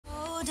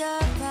Hold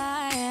up,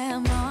 I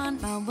am on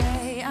my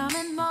way, I'm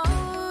in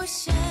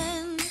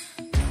motion.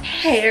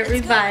 Hey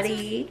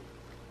everybody,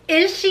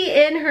 is she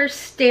in her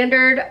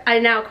standard, I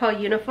now call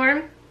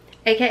uniform,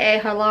 aka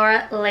her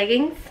Laura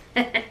leggings?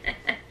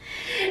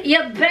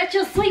 You bet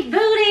your sweet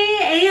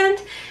booty. And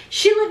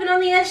she living on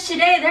the edge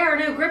today. There are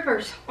no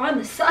grippers on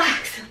the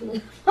socks.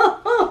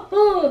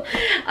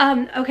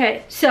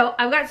 Okay, so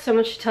I've got so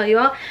much to tell you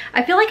all.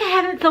 I feel like I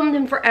haven't filmed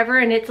in forever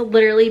and it's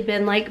literally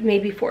been like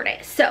maybe 4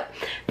 days. So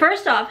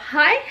first off,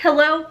 hi,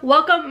 hello,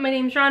 welcome. My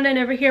name's Rhonda and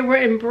over here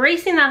we're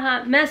embracing the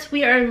hot mess.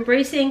 We are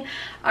embracing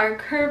our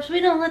curves.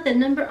 We don't let the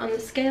number on the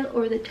scale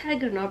or the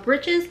tag on our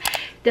britches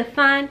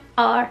define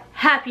our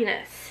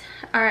happiness.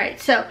 All right,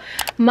 so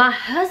my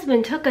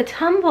husband took a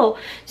tumble,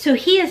 so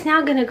he is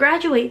now going to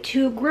graduate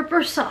to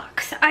gripper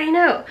socks. I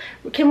know.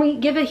 Can we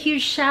give a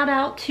huge shout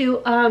out to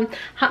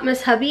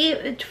Hotmess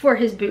hubby for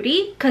his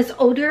booty? Because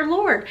oh dear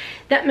lord,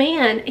 that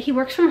man, he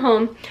works from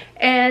home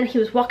and he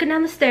was walking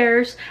down the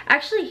stairs.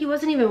 Actually, he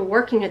wasn't even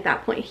working at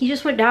that point. He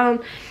just went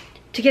down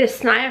to get a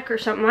snack or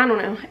something, I don't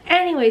know.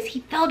 Anyways, he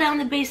fell down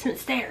the basement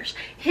stairs.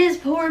 His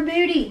poor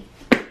booty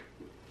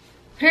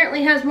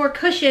apparently has more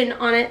cushion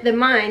on it than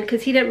mine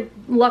because he didn't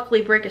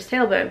luckily break his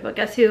tailbone, but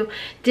guess who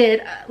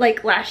did,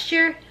 like last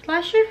year?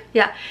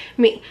 Yeah,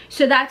 me.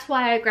 So that's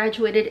why I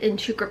graduated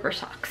into gripper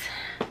socks.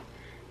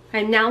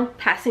 I'm now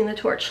passing the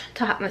torch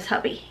to Hotmess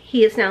hubby.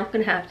 He is now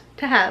gonna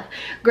have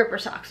gripper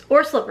socks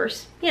or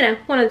slippers, you know,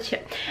 one of the two.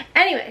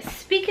 Anyways,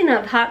 speaking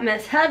of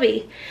Hotmess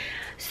hubby,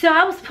 so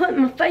I was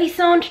putting my face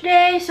on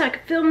today so I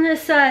could film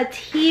this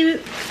Temu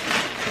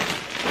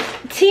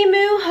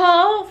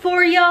haul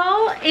for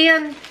y'all,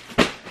 and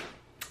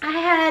I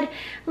had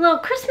a little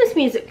Christmas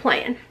music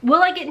playing.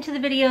 Will I get into the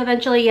video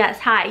eventually? Yes.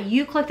 Hi,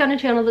 you clicked on a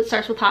channel that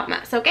starts with Hot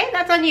Mess, okay?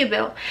 That's on you,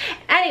 Bill.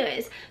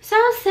 Anyways, so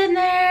I was sitting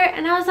there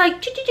and I was like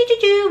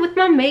with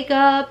my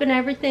makeup and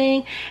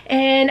everything,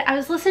 and I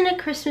was listening to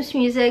Christmas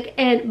music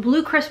and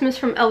Blue Christmas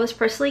from Elvis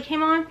Presley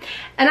came on,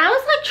 and I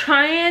was like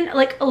trying,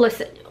 like,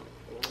 listen,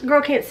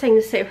 girl can't sing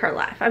to save her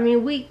life. I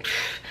mean,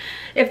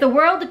 if the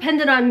world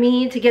depended on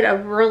me to get a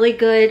really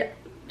good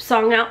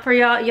song out for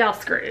y'all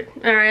screwed.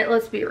 All right,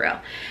 let's be real.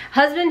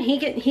 Husband, he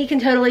can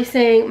totally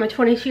sing. My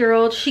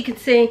 22-year-old, she can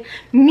sing.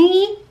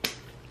 Me,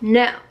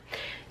 no.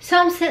 So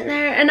I'm sitting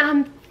there and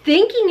I'm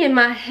thinking in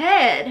my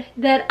head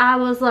that I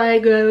was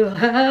like, oh,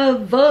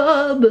 have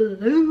a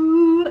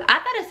blue. I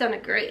thought it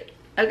sounded great,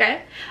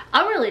 okay?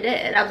 I really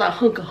did. I was like,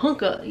 hunka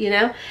hunka, you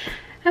know?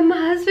 And my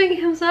husband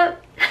comes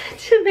up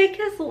to make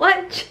his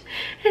lunch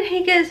and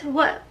he goes,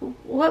 what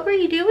were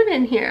you doing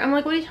in here? I'm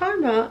like, what are you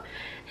talking about?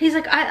 He's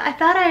like, I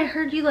thought I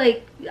heard you,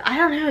 like, I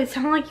don't know, it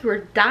sounded like you were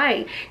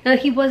dying. Now,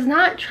 he was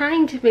not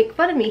trying to make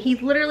fun of me. He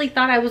literally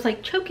thought I was,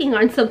 like, choking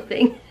on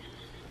something. And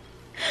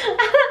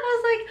I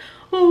was like,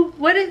 well,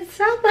 what did it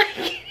sound like?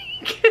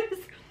 He goes,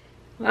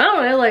 I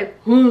don't know, like,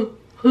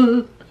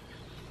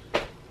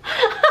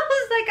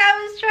 I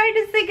was trying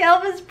to sing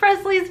Elvis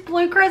Presley's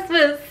Blue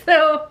Christmas,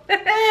 so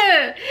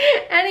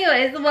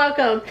anyways,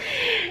 welcome.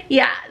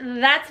 Yeah,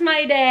 that's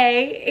my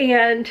day,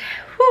 and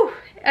whew.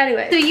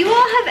 Anyway, so you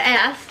all have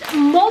asked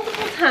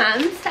multiple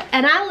times,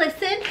 and I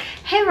listened,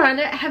 hey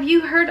Rhonda, have you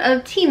heard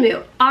of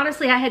Temu?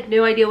 Honestly, I had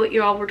no idea what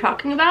you all were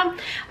talking about.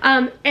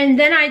 And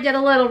then I did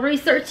a little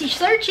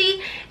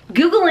researchy,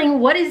 Googling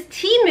what is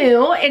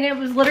Temu, and it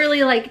was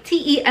literally like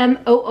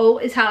T-E-M-O-O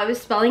is how I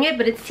was spelling it,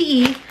 but it's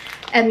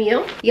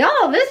T-E-M-U.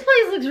 Y'all, this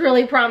place looks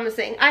really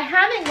promising. I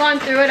haven't gone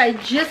through it. I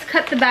just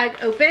cut the bag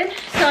open,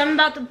 so I'm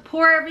about to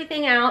pour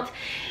everything out.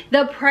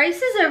 The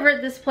prices over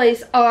at this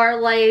place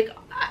are like,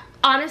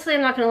 honestly, I'm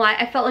not gonna lie,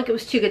 I felt like it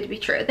was too good to be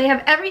true. They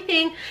have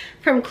everything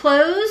from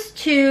clothes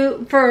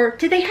to,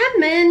 did they have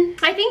men?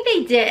 I think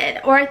they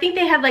did, or I think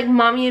they had like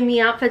mommy and me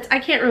outfits, I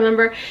can't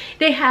remember.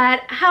 They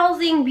had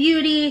housing,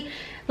 beauty,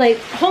 like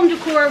home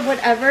decor,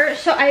 whatever.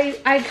 So I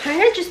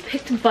kind of just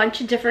picked a bunch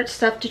of different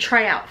stuff to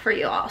try out for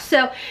you all.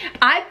 So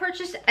I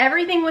purchased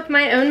everything with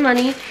my own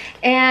money,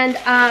 and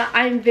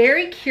I'm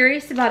very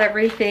curious about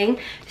everything.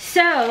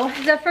 So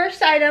the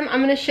first item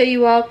I'm going to show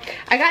you all,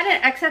 I got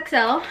an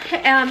XXL.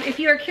 If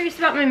you are curious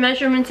about my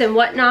measurements and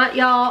whatnot,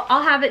 y'all,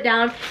 I'll have it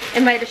down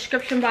in my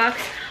description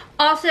box.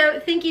 Also,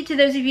 thank you to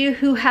those of you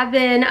who have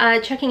been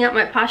checking out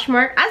my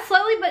Poshmark. I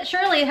slowly but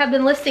surely have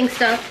been listing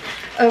stuff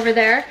over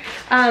there.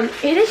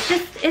 It's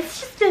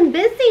just been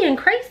busy and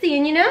crazy,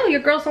 and you know, your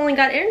girl's only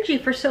got energy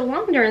for so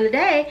long during the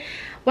day.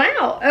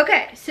 Wow,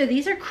 okay, so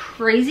these are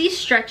crazy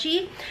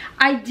stretchy.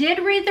 I did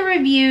read the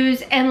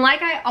reviews, and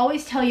like I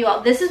always tell you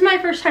all, this is my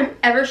first time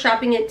ever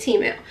shopping at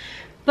Temu.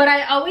 But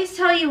I always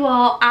tell you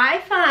all, I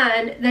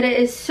find that it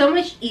is so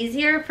much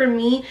easier for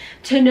me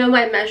to know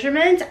my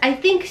measurements. I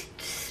think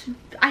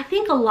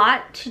a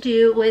lot to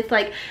do with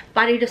like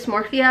body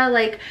dysmorphia.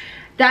 Like,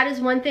 that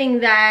is one thing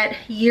that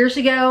years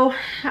ago,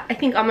 I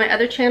think on my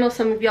other channel,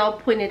 some of y'all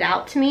pointed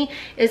out to me,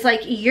 is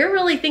like, you're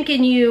really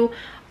thinking you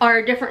are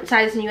a different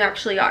size than you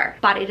actually are.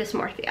 Body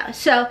dysmorphia.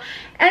 So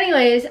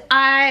Anyways,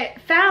 I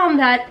found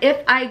that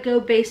if I go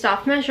based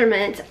off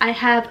measurements, I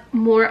have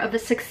more of a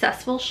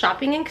successful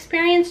shopping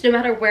experience no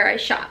matter where I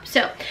shop.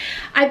 So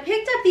I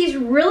picked up these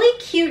really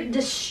cute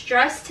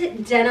distressed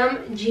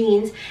denim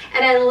jeans,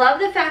 and I love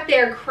the fact they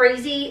are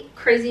crazy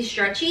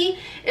stretchy.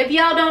 If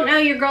y'all don't know,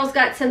 your girl's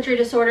got sensory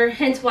disorder,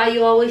 hence why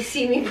you always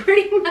see me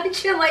pretty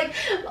much in like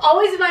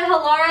always my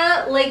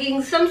Halara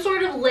leggings, some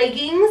sort of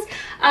leggings.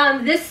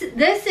 This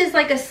is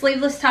like a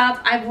sleeveless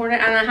top. I've worn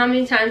it I don't know how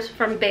many times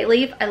from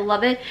Bayleaf. I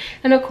love it.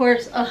 And of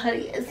course a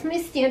hoodie is my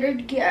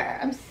standard gear.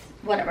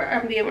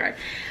 I'm being weird.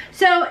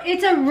 So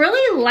it's a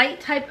really light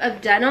type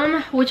of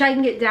denim, which I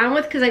can get down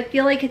with because I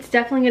feel like it's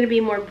definitely going to be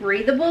more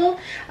breathable.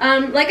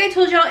 Like I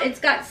told y'all, it's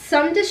got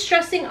some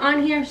distressing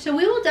on here, so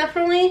we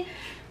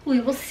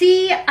will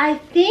see. I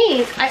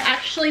think I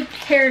actually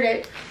paired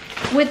it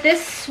with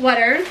this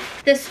sweater.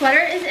 This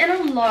sweater is in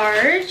a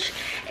large,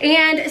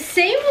 and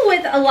same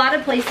with a lot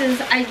of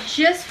places. I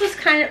just was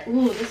kind of,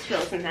 ooh, this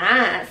feels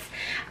nice.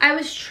 I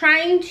was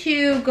trying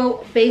to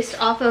go based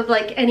off of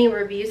like any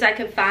reviews I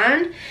could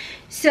find.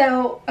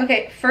 So,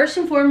 okay, first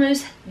and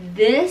foremost,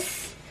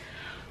 this,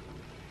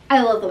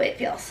 I love the way it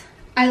feels.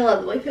 I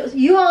love the way it feels.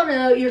 You all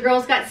know your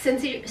girl's got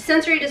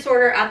sensory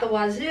disorder at the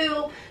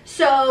wazoo,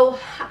 so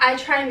I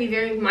try and be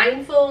very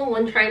mindful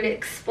when trying to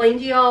explain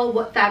to y'all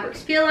what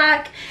fabrics feel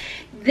like.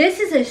 This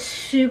is a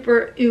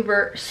super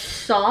uber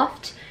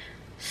soft,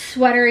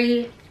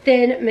 sweatery,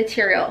 thin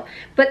material,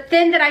 but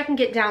thin that I can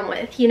get down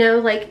with, you know,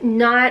 like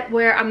not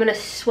where I'm gonna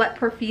sweat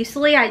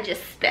profusely. I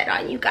just spit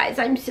on you guys.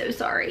 I'm so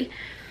sorry.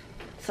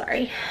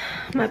 Sorry,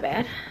 my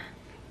bad.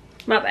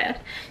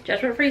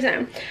 Judgment free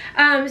zone.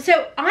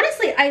 So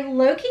honestly, I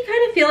low-key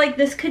kind of feel like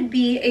this could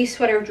be a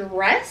sweater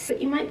dress,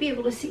 but you might be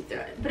able to see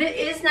through it. But it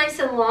is nice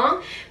and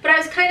long. But I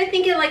was kind of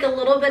thinking like a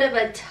little bit of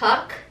a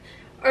tuck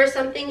or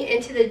something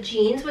into the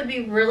jeans would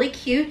be really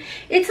cute.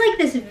 It's like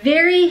this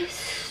very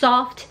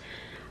soft,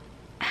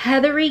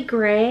 heathery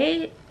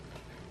gray.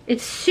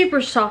 It's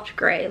super soft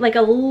gray, like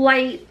a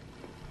light,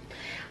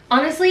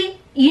 honestly,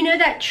 you know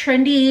that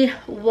trendy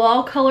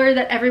wall color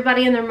that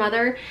everybody and their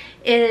mother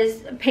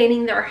is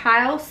painting their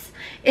house?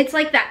 It's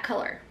like that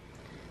color.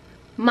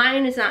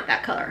 Mine is not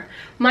that color.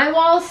 My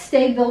walls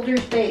stay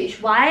builder's beige.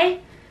 Why?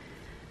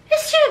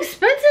 It's too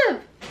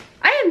expensive.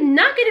 I am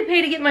not going to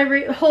pay to get my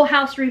whole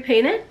house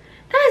repainted.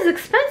 That is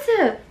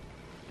expensive.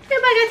 I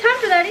don't got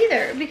time for that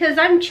either because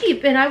I'm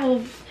cheap and I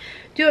will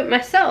do it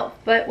myself.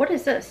 But what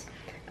is this?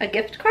 A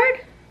gift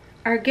card?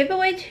 Our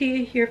giveaway to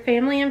your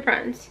family and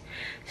friends.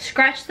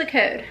 Scratch the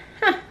code.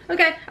 Huh,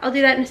 okay, I'll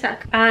do that in a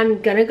sec.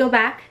 I'm gonna go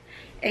back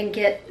and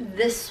get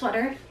this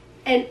sweater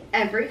in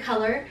every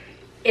color.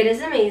 It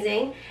is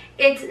amazing.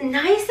 It's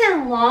nice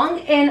and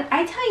long, and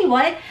I tell you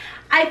what,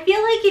 I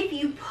feel like if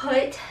you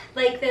put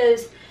like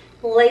those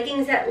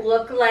leggings that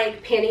look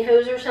like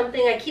pantyhose or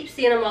something, I keep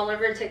seeing them all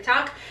over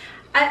TikTok.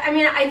 I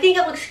mean, I think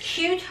it looks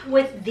cute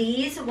with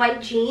these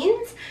white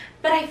jeans,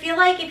 but I feel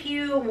like if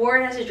you wore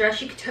it as a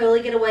dress, you could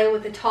totally get away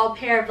with a tall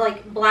pair of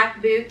like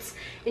black boots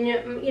and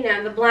you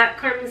know, the black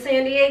Carmen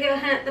Sandiego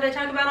hat that I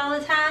talk about all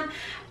the time.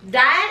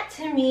 That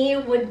to me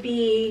would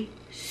be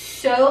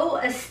so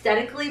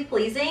aesthetically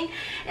pleasing.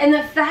 And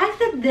the fact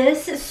that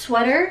this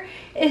sweater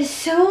is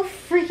so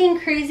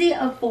freaking crazy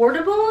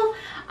affordable,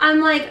 I'm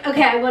like,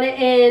 okay, I want it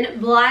in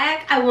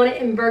black, I want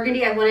it in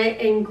burgundy, I want it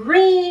in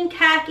green,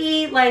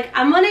 khaki, like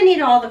I'm gonna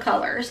need all the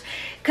colors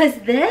because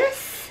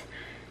this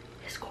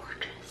is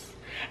gorgeous.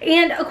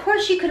 And of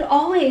course you could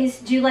always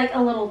do like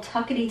a little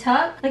tuckety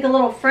tuck, like a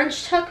little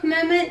French tuck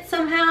moment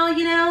somehow,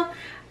 you know,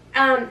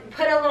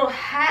 put a little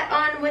hat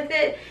on with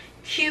it,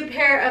 cute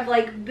pair of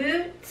like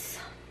boots,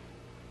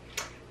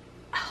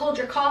 hold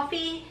your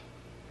coffee,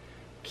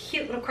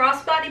 cute little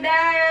crossbody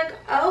bag.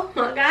 Oh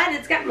my god,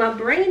 it's got my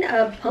brain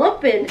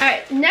pumping. All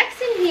right,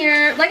 next in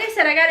here, like I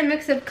said, I got a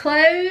mix of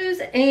clothes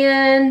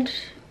and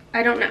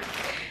I don't know.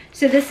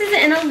 So this is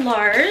in a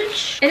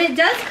large, and it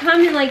does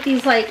come in like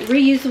these like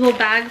reusable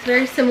bags,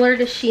 very similar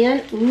to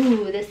SHEIN.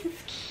 Ooh, this is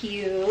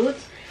cute.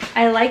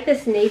 I like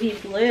this navy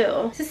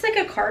blue. Is this like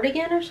a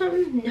cardigan or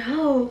something?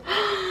 No.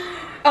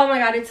 Oh my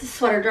god, it's a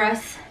sweater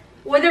dress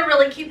with a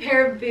really cute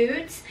pair of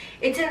boots.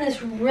 It's in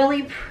this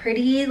really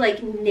pretty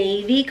like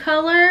navy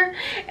color.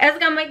 It's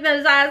gonna make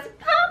those eyes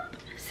pop.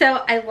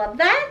 So I love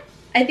that.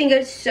 I think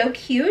it's so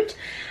cute.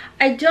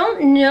 I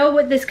don't know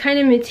what this kind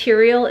of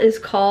material is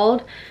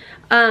called.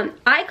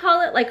 I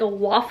call it like a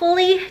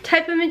waffly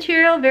type of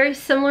material, very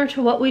similar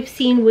to what we've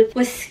seen with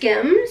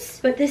Skims.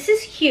 But this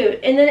is cute.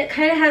 And then it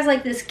kind of has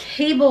like this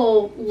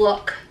cable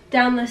look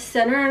down the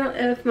center. I don't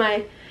know if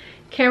my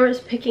camera's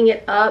picking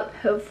it up,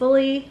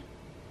 hopefully.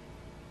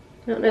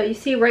 I don't know, you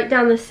see right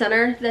down the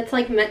center, that's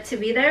like meant to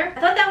be there.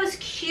 I thought that was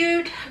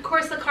cute. Of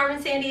course, the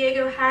Carmen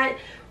Sandiego hat,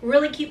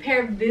 really cute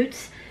pair of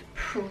boots.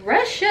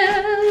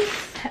 Precious.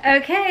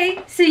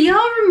 Okay, so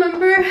y'all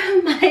remember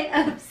my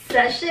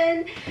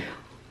obsession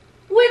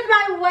with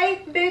my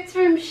white boots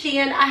from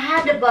SHEIN? I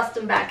had to bust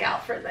them back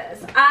out for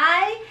this.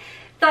 I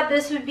thought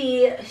this would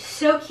be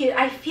so cute.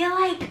 I feel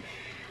like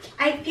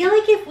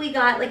if we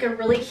got like a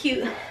really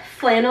cute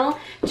flannel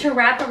to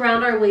wrap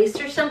around our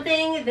waist or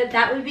something,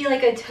 that would be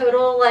like a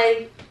total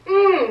like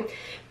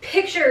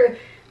picture,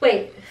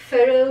 wait,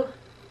 photo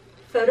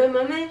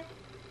moment,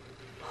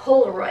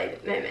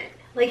 Polaroid moment.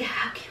 Like,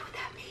 how cute would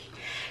that be?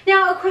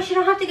 Now, of course, you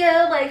don't have to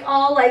go like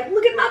all like,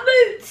 look at my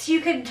boots.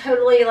 You could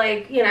totally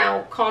like, you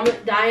know, calm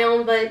it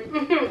down, but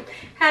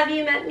have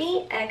you met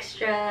me?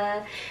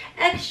 Extra,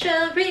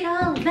 read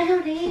all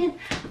about it.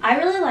 I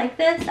really like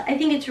this. I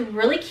think it's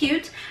really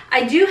cute.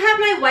 I do have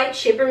my white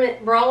shaper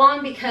bra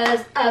on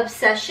because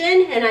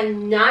obsession, and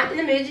I'm not in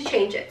the mood to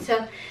change it,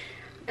 so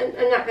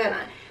I'm not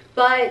gonna.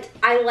 But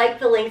I like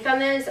the length on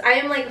this. I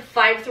am like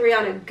 5'3"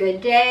 on a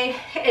good day,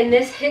 and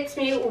this hits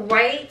me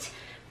right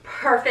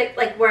perfect,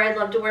 like where I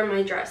love to wear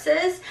my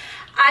dresses.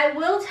 I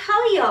will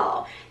tell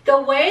y'all,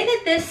 the way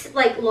that this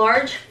like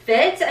large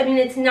fits, I mean,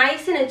 it's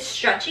nice and it's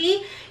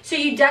stretchy, so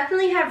you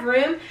definitely have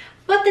room.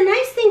 But the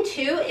nice thing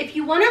too, if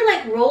you want to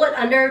like roll it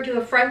under, do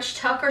a French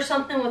tuck or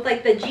something with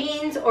like the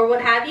jeans or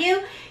what have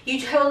you,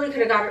 you totally could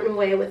have gotten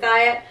away with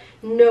that,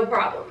 no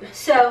problem.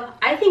 So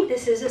I think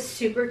this is a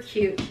super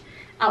cute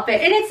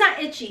outfit, and it's not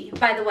itchy,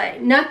 by the way.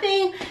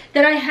 Nothing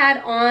that I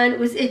had on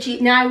was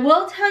itchy. Now I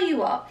will tell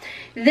you all,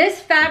 this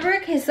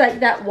fabric is like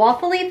that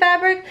waffly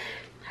fabric.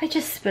 I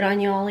just spit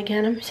on you all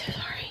again. I'm so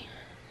sorry.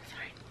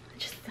 I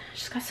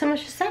just got so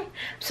much to say. I'm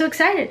so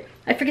excited.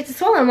 I forget to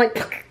swallow. I'm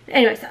like,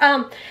 anyways.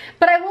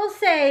 But I will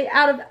say,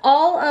 out of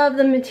all of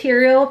the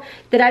material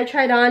that I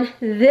tried on,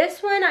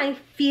 this one I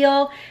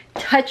feel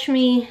touches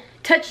me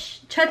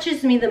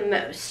the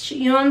most.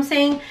 You know what I'm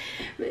saying?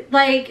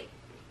 Like,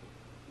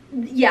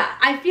 yeah,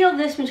 I feel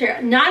this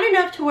material, not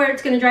enough to where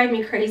it's going to drive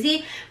me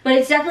crazy, but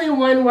it's definitely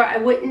one where I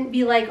wouldn't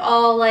be like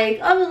all like,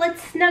 oh,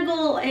 let's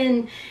snuggle,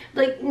 and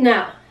like,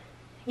 no.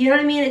 You know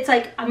what I mean? It's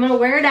like, I'm going to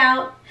wear it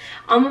out,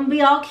 I'm going to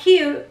be all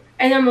cute,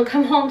 and then I'm going to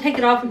come home, take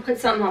it off, and put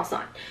something else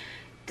on.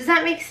 Does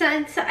that make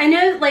sense? I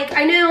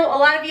know a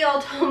lot of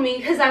y'all told me,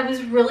 because I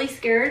was really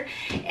scared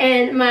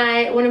in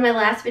one of my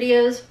last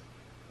videos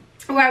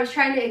where I was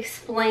trying to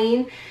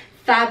explain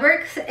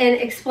fabrics and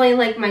explain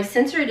like my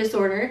sensory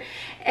disorder,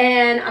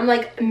 and I'm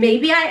like,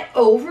 maybe I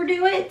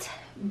overdo it,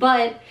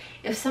 but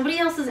if somebody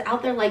else is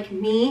out there like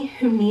me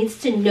who needs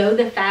to know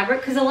the fabric,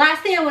 because the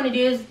last thing I want to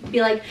do is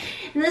be like,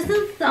 this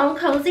is so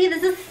cozy,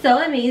 this is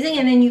so amazing,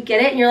 and then you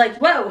get it and you're like,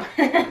 whoa,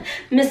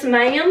 Miss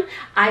Ma'am,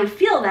 I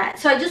feel that.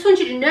 So I just want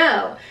you to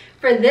know,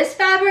 for this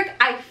fabric,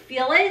 I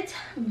feel it,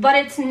 but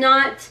it's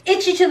not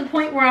itchy to the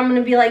point where I'm going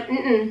to be like,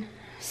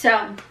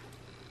 so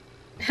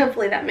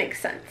hopefully that makes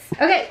sense.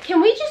 Okay,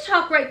 can we just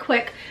talk right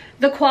quick?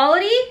 The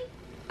quality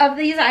of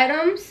these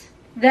items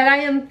that I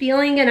am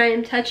feeling and I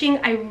am touching,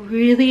 I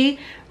really,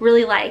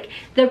 really like.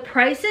 The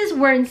prices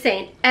were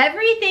insane.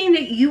 Everything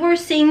that you are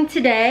seeing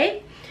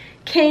today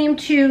came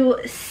to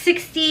I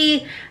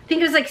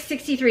think it was like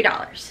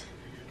 $63.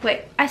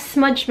 Wait, I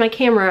smudged my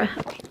camera.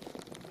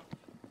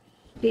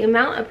 The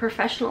amount of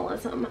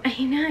professionalism.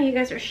 I know, you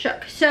guys are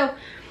shook. So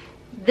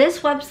this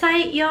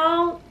website,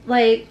 y'all,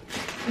 like,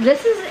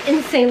 this is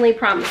insanely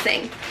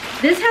promising.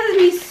 This has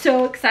me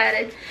so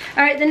excited.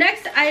 All right, the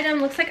next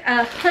item looks like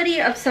a hoodie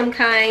of some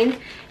kind,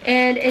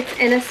 and it's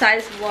in a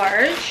size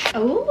large.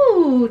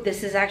 Oh,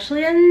 this is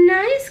actually a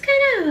nice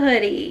kind of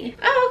hoodie.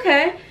 Oh,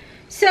 okay.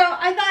 So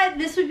I thought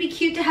this would be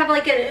cute to have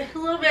like a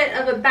little bit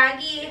of a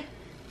baggy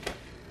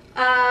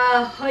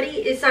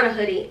hoodie. It's not a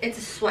hoodie, it's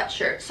a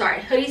sweatshirt. Sorry,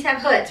 hoodies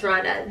have hoods,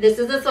 Rhonda. This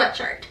is a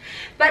sweatshirt.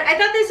 But I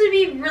thought this would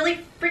be really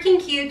freaking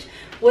cute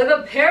with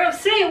a pair of,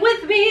 say it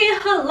with me,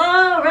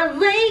 Halara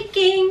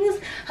leggings.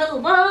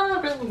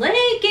 Halara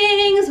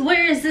leggings.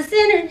 Where is this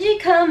energy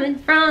coming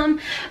from?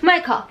 My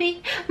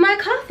coffee, my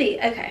coffee.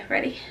 Okay,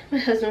 ready? My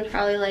husband's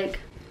probably like,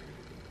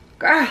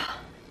 girl,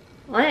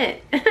 what?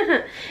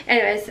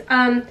 Anyways,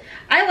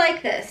 I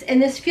like this,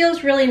 and this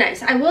feels really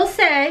nice. I will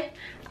say,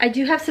 I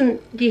do have some,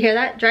 do you hear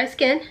that? Dry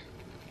skin.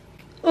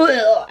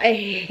 Ugh, I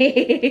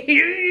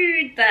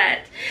hate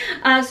that.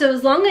 So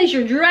as long as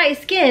your dry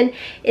skin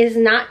is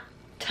not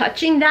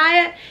touching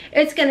that,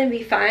 it's gonna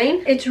be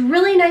fine. It's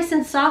really nice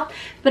and soft,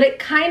 but it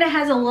kind of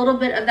has a little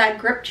bit of that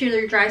grip to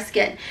your dry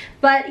skin.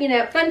 But you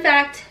know, fun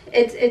fact,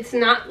 it's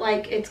not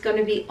like it's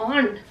gonna be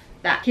on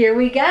that. Here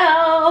we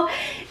go.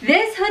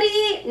 This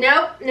hoodie,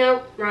 nope,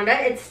 Rhonda,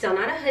 it's still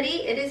not a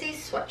hoodie. It is a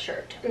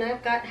sweatshirt, and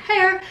I've got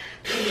hair.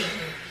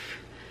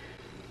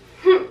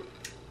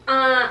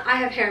 I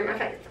have hair in my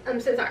face. I'm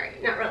so sorry.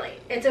 Not really.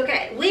 It's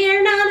okay.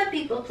 We're not a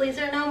people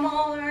pleaser no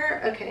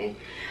more. Okay.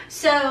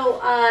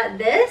 So,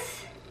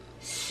 this,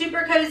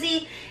 super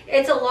cozy.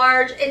 It's a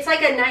large. It's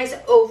like a nice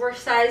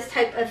oversized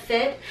type of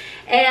fit.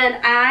 And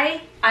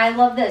I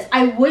love this.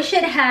 I wish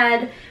it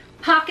had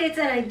pockets,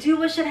 and I do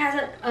wish it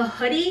has a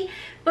hoodie.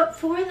 But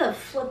for the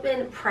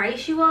flippin'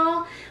 price, you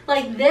all,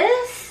 like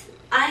this,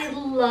 I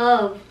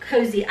love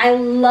cozy. I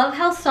love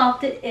how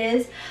soft it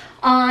is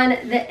on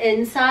the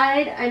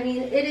inside. I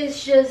mean, it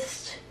is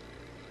just,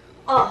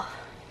 oh,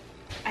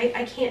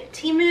 I can't.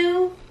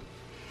 Temu,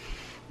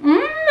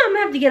 I'm gonna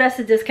have to get us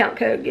a discount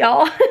code,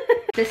 y'all.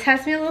 This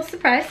has me a little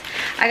surprised.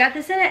 I got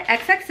this in an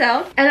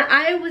XXL, and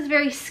I was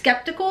very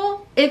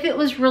skeptical if it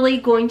was really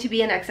going to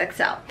be an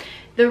XXL.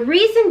 The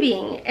reason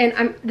being,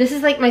 and this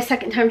is like my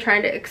second time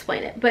trying to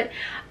explain it, but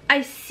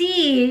I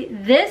see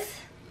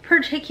this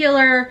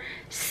particular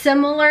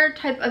similar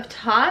type of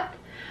top,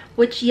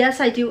 which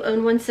yes, I do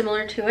own one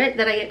similar to it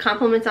that I get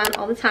compliments on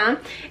all the time.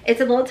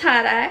 It's a little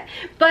tie-dye,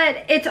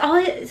 but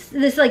it's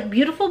this like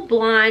beautiful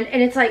blonde,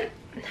 and it's like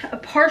a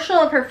partial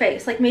of her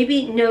face, like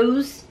maybe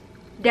nose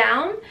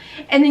down,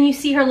 and then you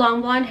see her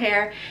long blonde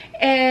hair.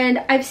 And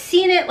I've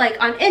seen it like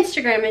on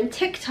Instagram and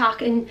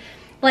TikTok, and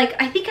like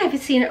I think I've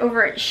seen it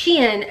over at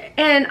SHEIN,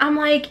 and I'm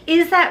like,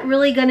 is that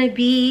really gonna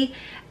be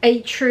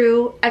a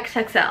true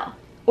XXL?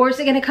 Or is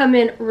it gonna come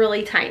in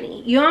really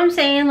tiny? You know what I'm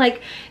saying?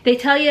 Like, they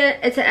tell you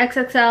it's an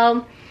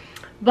XXL,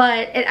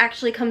 but it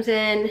actually comes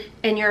in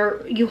and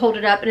you hold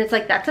it up and it's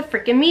like, that's a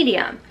freaking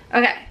medium.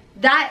 Okay,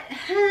 that,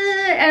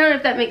 I don't know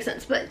if that makes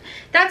sense, but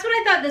that's what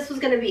I thought this was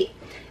gonna be.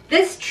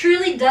 This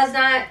truly does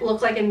not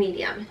look like a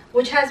medium,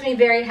 which has me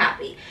very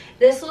happy.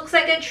 This looks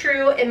like a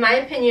true, in my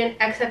opinion,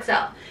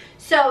 XXL.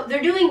 So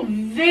they're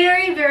doing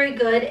very, very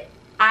good,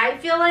 I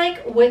feel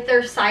like, with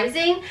their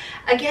sizing.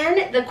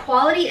 Again, the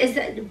quality is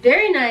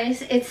very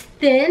nice. It's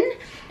thin,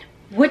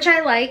 which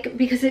I like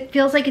because it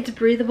feels like it's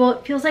breathable.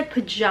 It feels like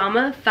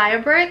pajama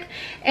fabric,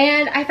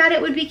 and I thought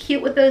it would be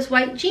cute with those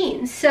white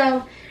jeans.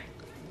 So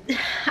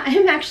I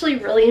am actually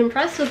really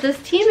impressed with this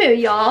Temu,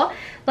 y'all.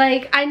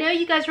 Like, I know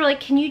you guys were like,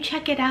 can you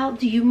check it out?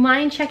 Do you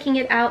mind checking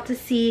it out to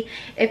see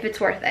if it's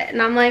worth it?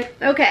 And I'm like,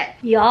 okay,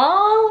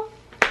 y'all,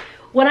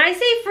 when I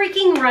say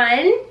freaking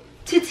run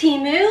to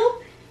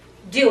Temu,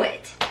 do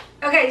it.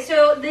 Okay,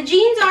 so the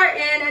jeans are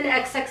in an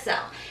XXL,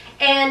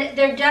 and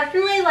they're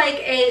definitely like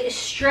a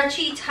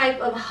stretchy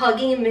type of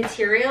hugging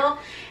material.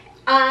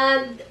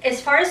 As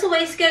far as the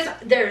waist goes,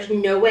 there's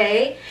no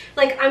way.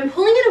 Like, I'm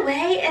pulling it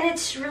away and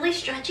it's really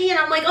stretchy, and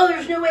I'm like, oh,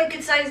 there's no way it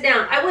could size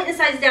down. I wouldn't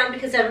size down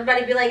because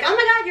everybody'd be like, oh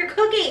my god, you're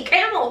cookie,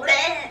 camel,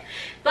 bleh.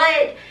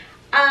 But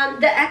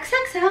the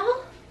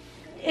XXL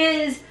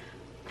is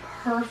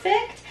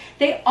perfect.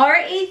 They are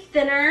a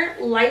thinner,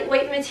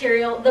 lightweight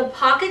material. The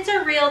pockets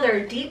are real. They're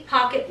a deep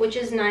pocket, which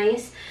is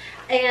nice.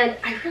 And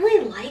I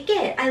really like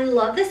it. I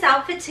love this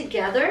outfit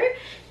together.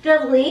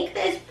 The length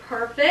is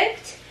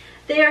perfect.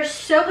 They are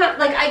so,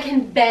 like, I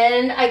can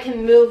bend, I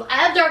can move. I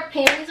have dark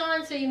panties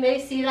on, so you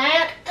may see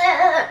that.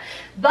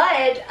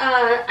 But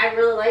I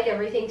really like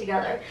everything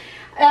together.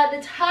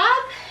 The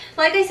top,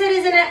 like I said,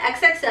 is in an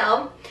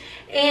XXL.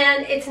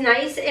 And it's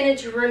nice and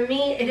it's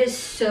roomy. It is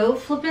so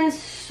flippin'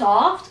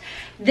 soft.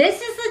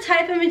 This is the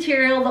type of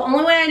material, the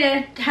only way I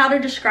know how to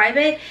describe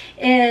it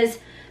is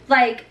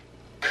like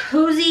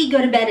cozy,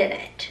 go to bed in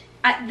it.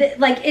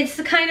 Like, it's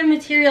the kind of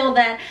material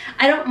that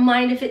I don't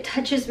mind if it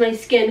touches my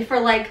skin for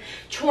like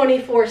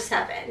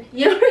 24/7.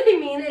 You know what I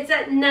mean? It's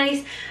that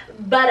nice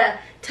butter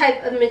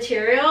type of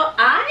material.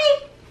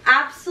 I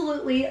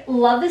absolutely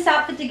love this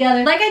outfit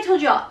together. Like I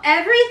told y'all,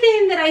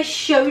 everything that I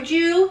showed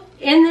you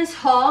in this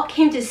haul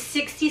came to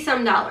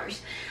 $60-some.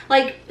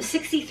 Like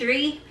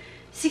 63,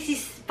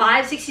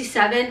 65,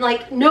 67,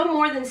 like no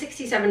more than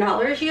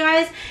 $67, you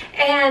guys.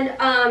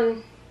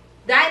 And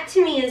that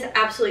to me is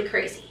absolutely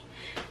crazy.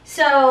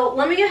 So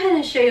let me go ahead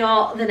and show you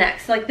all the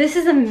next. Like, this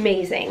is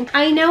amazing.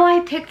 I know I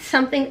picked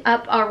something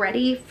up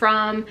already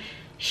from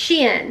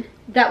SHEIN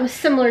that was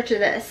similar to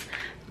this,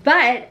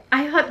 but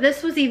I thought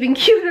this was even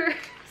cuter.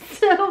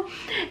 So,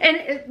 and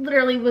it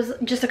literally was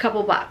just a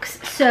couple bucks.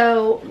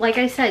 So like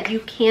I said,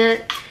 you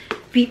can't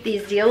beat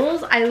these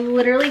deals. I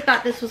literally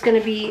thought this was gonna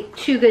be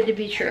too good to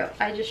be true.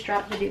 I just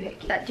dropped the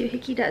doohickey. That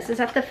doohickey does. Is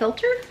that the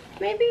filter,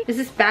 maybe? Is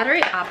this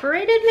battery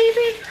operated,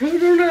 maybe? I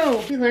don't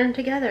know. We learned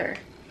together.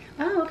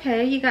 Oh,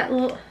 okay, you got a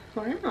little,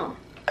 wow.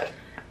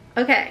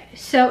 Okay,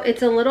 so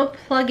it's a little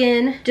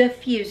plug-in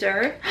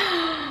diffuser.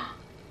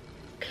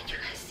 Can you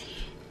guys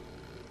see?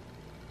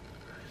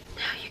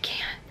 No, you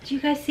can't. Do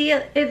you guys see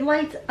it? It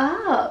lights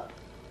up.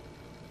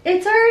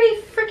 It's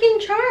already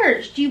freaking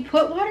charged. Do you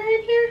put water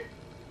in here?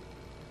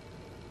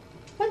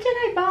 What did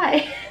I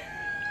buy?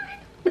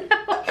 No,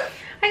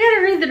 I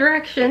gotta read the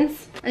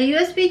directions. A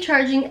USB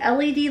charging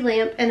LED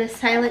lamp and a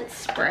silent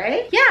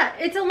spray. Yeah,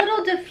 it's a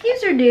little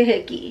diffuser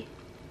doohickey.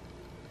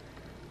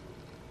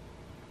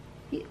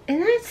 Isn't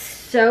that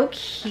so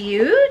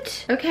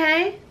cute?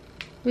 Okay,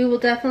 we will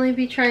definitely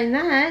be trying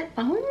that.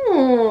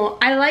 Oh,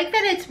 I like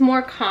that it's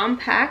more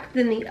compact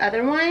than the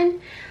other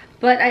one,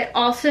 but I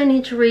also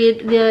need to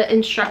read the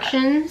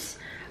instructions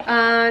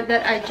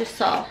that I just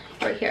saw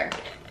right here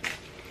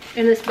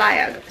in this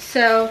bio.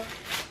 So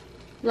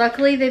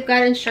luckily they've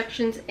got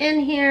instructions in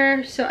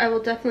here, so I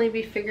will definitely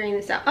be figuring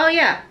this out. Oh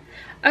yeah,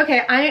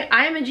 okay,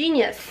 I am a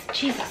genius.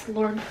 Jesus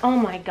Lord, oh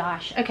my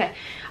gosh. Okay,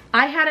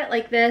 I had it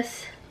like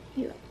this.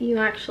 You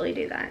actually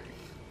do that,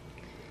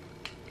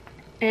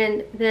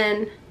 and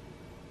then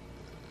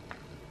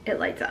it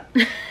lights up.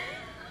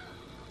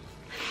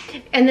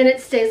 And then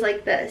it stays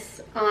like this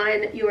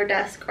on your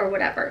desk or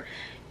whatever.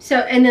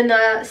 So, and then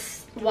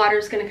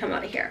water's gonna come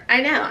out of here.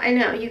 I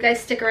know. You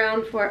guys stick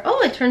around for,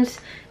 oh, it turns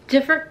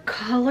different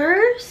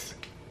colors.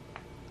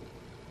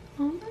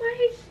 Oh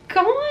my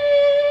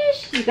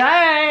gosh, you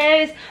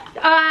guys.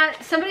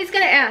 Somebody's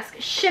gonna ask,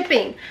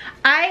 shipping.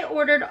 I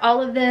ordered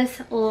all of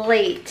this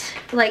late,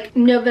 like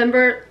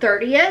November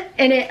 30th,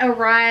 and it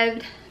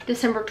arrived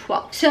December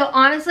 12th. So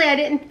honestly, I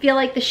didn't feel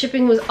like the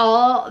shipping was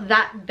all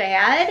that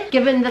bad,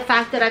 given the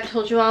fact that I've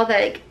told you all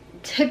that, like,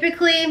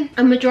 typically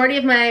a majority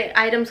of my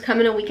items come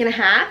in a week and a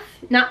half,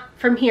 not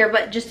from here,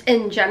 but just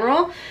in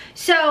general.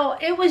 So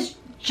it was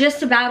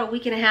just about a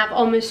week and a half,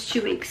 almost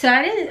 2 weeks. So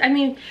I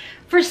mean,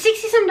 for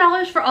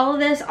 $60-some for all of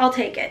this, I'll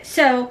take it.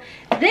 So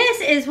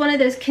this is one of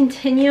those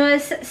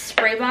continuous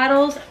spray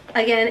bottles.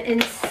 Again,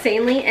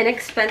 insanely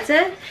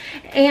inexpensive.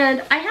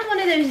 And I have one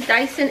of those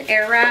Dyson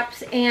Air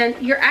Wraps, and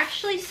you're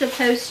actually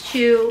supposed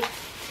to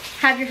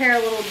have your hair a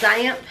little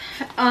damp,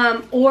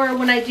 or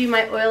when I do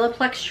my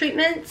Oiloplex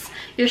treatments,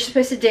 you're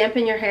supposed to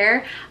dampen your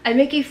hair. I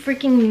make a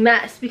freaking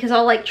mess because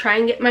I'll like try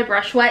and get my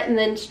brush wet and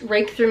then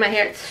rake through my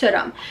hair. It's so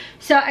dumb.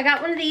 So I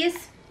got one of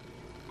these.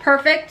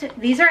 Perfect.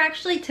 These are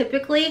actually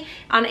typically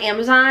on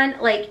Amazon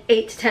like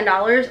 $8 to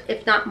 $10,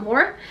 if not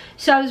more.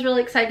 So I was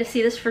really excited to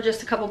see this for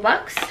just a couple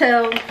bucks.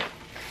 So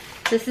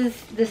this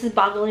is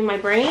boggling my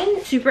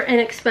brain. Super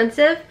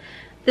inexpensive.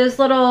 Those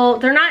little,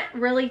 they're not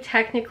really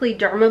technically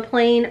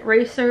dermaplane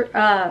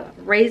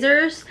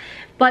razors,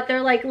 but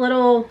they're like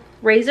little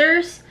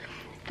razors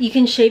you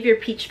can shave your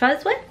peach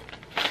fuzz with.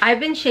 I've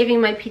been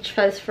shaving my peach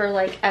fuzz for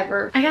like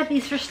ever. I got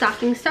these for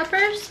stocking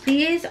stuffers.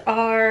 These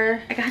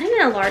are, I got them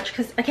in a large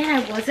because again,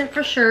 I wasn't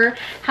for sure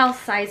how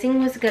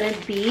sizing was gonna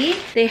be.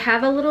 They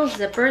have a little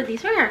zipper.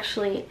 These are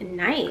actually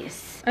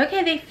nice.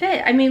 Okay, they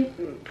fit. I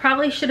mean,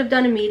 probably should have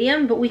done a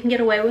medium, but we can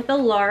get away with a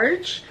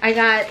large. I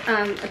got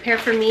a pair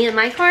for me in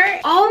my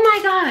cart. Oh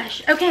my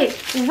gosh. Okay,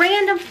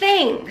 random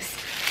things.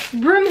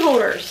 Broom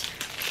holders.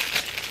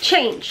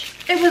 Change.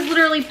 It was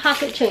literally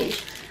pocket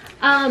change.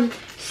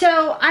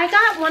 So I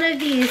got one of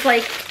these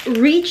like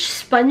Reach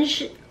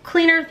sponge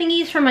cleaner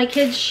thingies for my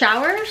kids'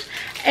 showers,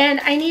 and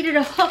I needed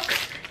a hook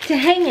to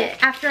hang it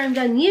after I'm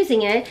done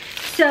using it.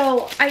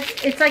 So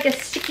it's like a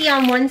sticky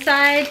on one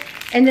side,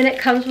 and then it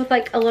comes with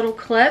like a little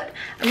clip.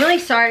 I'm really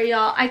sorry,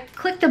 y'all. I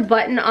clicked a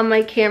button on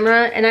my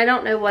camera and I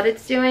don't know what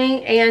it's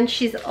doing, and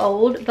she's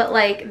old, but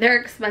like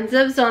they're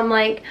expensive, so I'm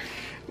like,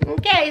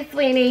 okay,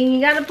 sweetie, you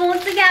gotta pull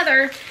it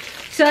together.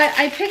 So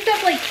I picked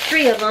up like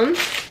 3 of them.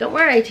 Don't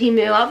worry,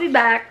 Temu, I'll be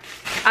back.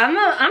 I'm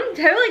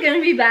totally gonna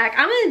be back.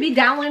 I'm gonna be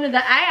downloading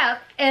the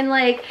app, and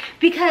like,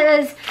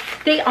 because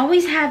they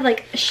always have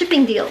like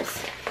shipping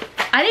deals.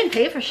 I didn't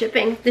pay for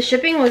shipping. The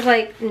shipping was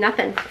like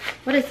nothing.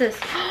 What is this?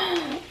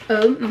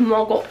 Oh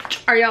my god.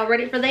 Are y'all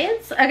ready for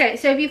this? Okay,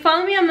 so if you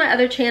follow me on my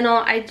other channel,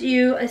 I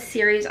do a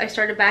series I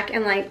started back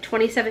in like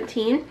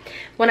 2017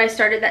 when I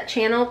started that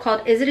channel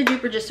called Is It a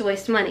Dupe or Just a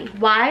Waste of Money?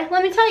 Why?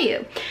 Let me tell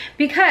you.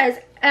 Because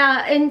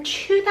in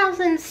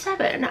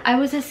 2007, I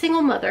was a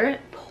single mother,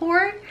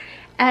 poor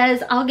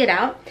as I'll get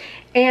out,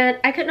 and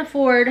I couldn't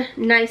afford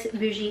nice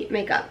bougie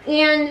makeup.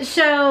 And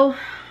so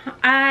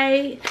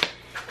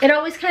it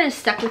always kind of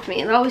stuck with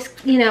me. It always,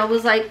 you know,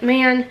 was like,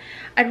 man,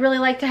 I'd really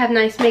like to have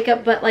nice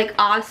makeup, but like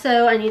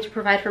also I need to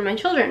provide for my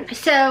children.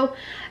 So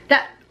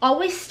that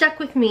always stuck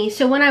with me.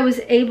 So when I was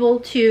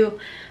able to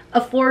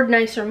afford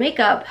nicer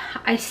makeup,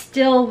 I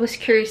still was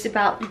curious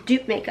about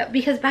dupe makeup,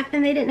 because back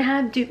then they didn't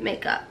have dupe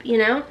makeup, you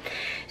know?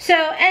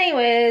 So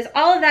anyways,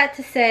 all of that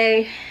to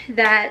say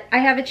that I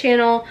have a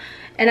channel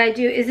and I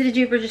do Is It a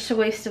Dupe or Just a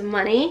Waste of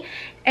Money?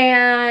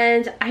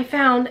 And I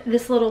found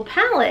this little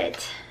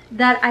palette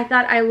that I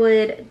thought I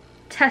would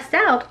test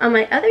out on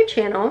my other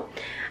channel,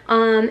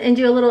 and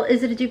do a little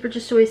Is It a Dupe or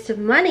Just a Waste of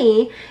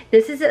Money?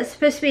 This is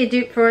supposed to be a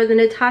dupe for the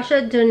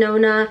Natasha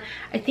Denona,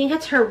 I think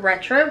it's her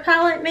retro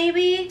palette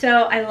maybe.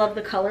 So I love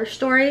the color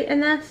story in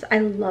this. I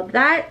love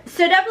that.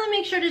 So definitely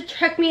make sure to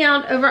check me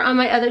out over on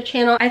my other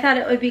channel. I thought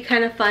it would be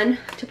kind of fun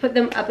to put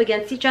them up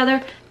against each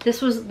other.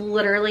 This was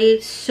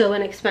literally so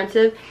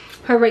inexpensive.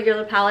 Her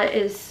regular palette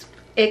is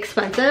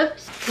expensive.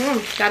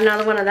 Got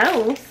another one of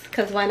those,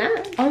 because why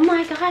not? Oh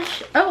my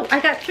gosh. Oh, I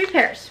got 3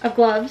 pairs of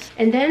gloves,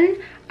 and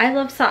then I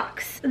love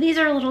socks. These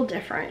are a little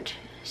different.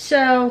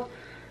 So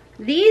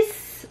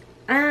these,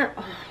 oh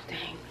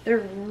dang, they're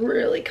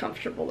really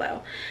comfortable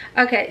though.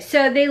 Okay,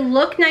 so they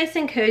look nice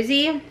and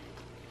cozy,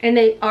 and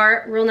they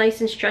are real nice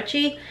and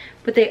stretchy,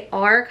 but they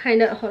are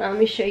kind of, hold on, let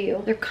me show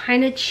you. They're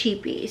kind of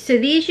cheapy. So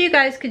these you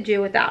guys could do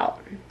without.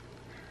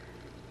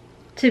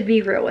 To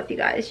be real with you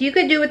guys, you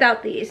could do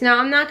without these. Now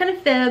I'm not gonna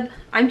fib,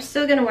 I'm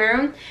still gonna wear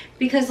them,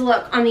 because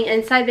look, on the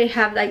inside they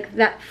have like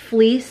that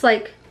fleece,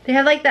 like they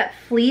have like that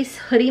fleece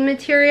hoodie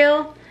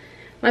material.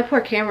 My poor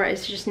camera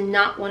is just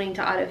not wanting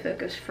to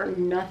autofocus for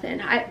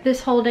nothing.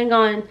 This holding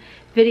on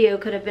video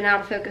could have been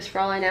out of focus for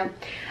all I know.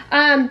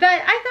 But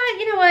I thought,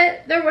 you know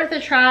what, they're worth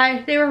a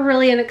try. They were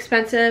really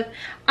inexpensive.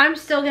 I'm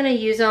still gonna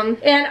use them.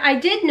 And I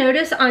did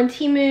notice on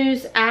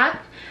Temu's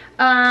app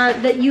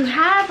that you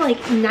have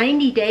like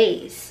 90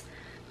 days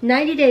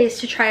 90 days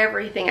to try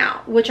everything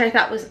out, which I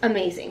thought was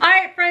amazing. All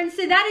right, friends,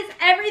 so that is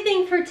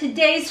everything for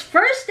today's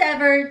first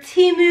ever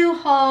Temu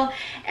haul,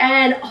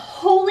 and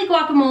holy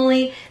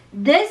guacamole,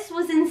 this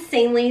was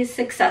insanely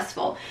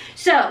successful.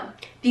 So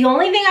the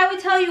only thing I would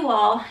tell you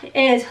all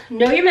is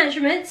know your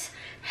measurements,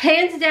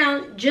 hands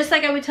down, just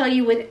like I would tell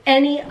you with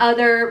any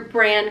other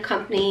brand,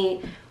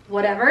 company,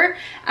 whatever.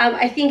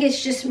 I think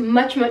it's just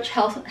much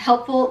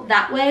helpful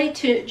that way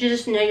to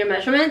just know your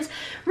measurements.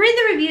 Read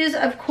the reviews,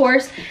 of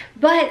course,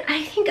 but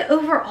I think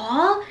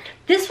overall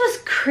this was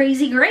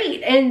crazy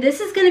great, and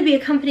this is going to be a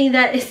company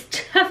that is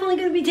definitely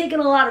going to be taking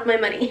a lot of my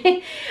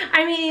money.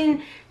 I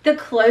mean, the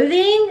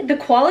clothing, the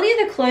quality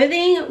of the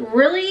clothing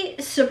really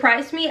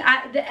surprised me.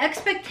 The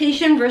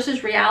expectation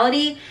versus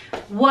reality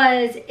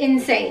was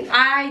insane.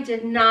 I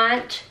did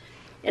not,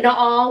 in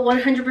all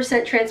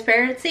 100%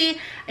 transparency,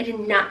 I did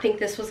not think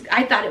this was,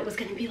 I thought it was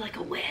going to be like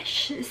a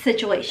Wish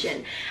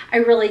situation. I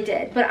really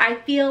did. But I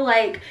feel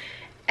like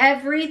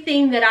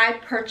everything that I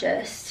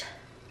purchased,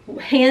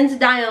 hands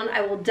down,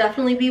 I will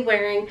definitely be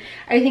wearing.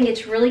 I think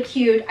it's really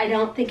cute. I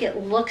don't think it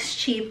looks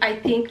cheap. I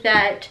think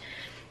that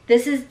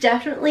this is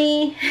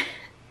definitely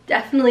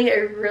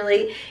a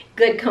really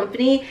good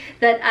company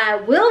that I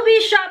will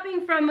be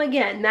shopping from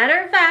again. Matter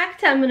of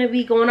fact, I'm going to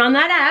be going on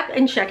that app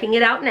and checking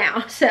it out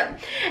now. So anyways,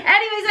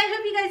 I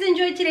hope you guys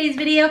enjoyed today's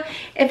video.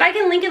 If I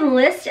can link and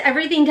list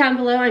everything down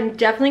below, I'm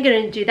definitely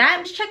going to do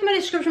that. Just check my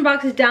description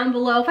boxes down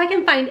below. If I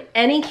can find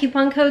any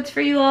coupon codes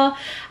for you all,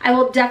 I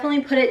will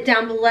definitely put it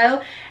down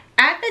below.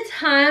 At the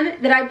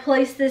time that I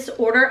placed this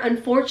order,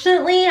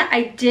 unfortunately,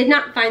 I did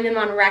not find them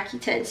on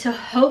Rakuten. So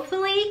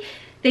hopefully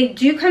they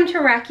do come to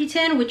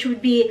Rakuten, which would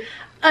be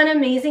an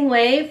amazing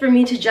way for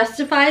me to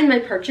justify my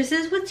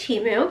purchases with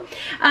Temu.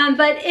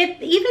 But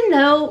even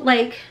though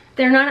like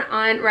they're not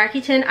on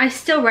Rakuten, I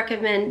still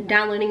recommend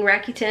downloading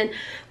Rakuten,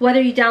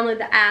 whether you download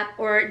the app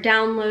or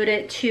download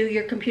it to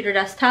your computer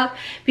desktop,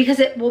 because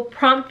it will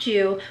prompt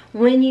you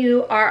when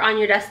you are on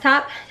your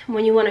desktop,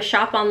 when you want to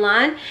shop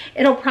online,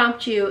 it'll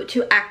prompt you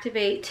to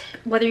activate,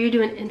 whether you're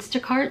doing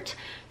Instacart,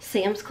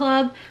 Sam's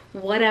Club,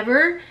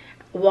 whatever,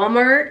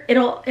 Walmart,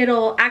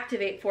 it'll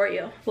activate for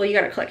you. Well, you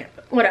gotta click it,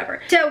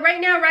 whatever. So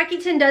right now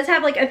Rakuten does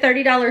have like a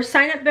 $30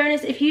 sign-up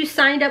bonus. If you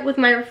signed up with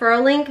my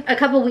referral link a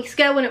couple weeks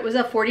ago when it was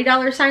a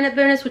 $40 sign-up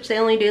bonus, which they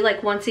only do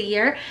like once a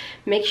year,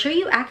 make sure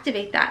you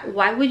activate that.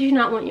 Why would you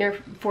not want your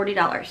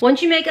 $40?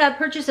 Once you make a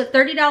purchase of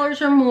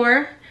 $30 or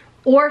more,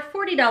 or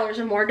 $40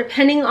 or more,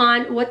 depending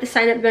on what the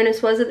sign-up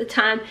bonus was at the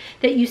time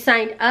that you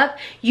signed up,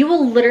 you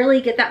will literally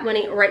get that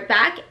money right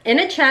back in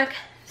a check,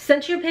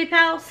 sent to your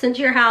PayPal, sent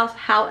to your house,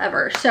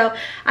 however. So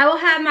I will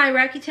have my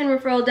Rakuten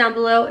referral down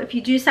below if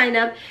you do sign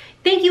up.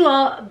 Thank you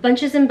all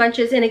bunches and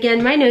bunches. And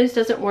again, my nose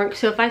doesn't work,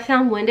 so if I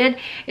sound winded,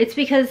 it's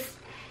because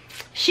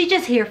she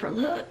just here for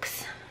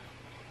looks.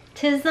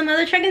 'Tis the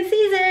mother trucking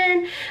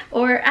season,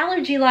 or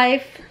allergy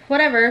life,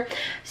 whatever.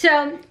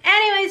 So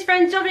anyways,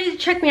 friends, don't forget to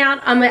check me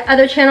out on my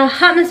other channel,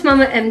 Hotmess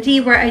Momma MD,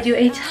 where I do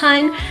a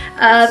ton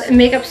of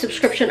makeup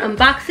subscription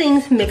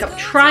unboxings, makeup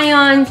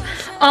try-ons,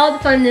 all the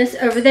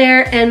funness over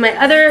there. And my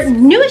other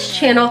newest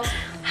channel,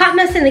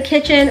 Hotmess in the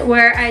Kitchen,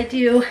 where I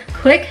do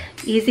quick,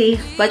 easy,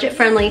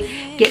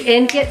 budget-friendly, get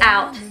in, get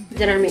out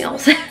dinner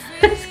meals.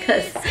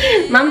 Because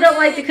mom don't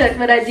like to cook,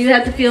 but I do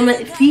have to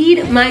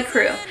feed my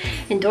crew,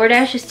 and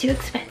DoorDash is too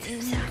expensive.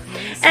 So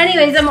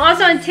anyways, I'm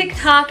also on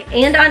TikTok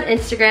and on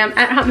Instagram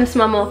at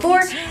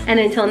hotmessmomma4. And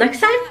until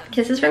next time,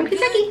 kisses from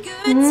Kentucky.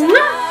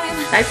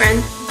 Bye,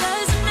 friends.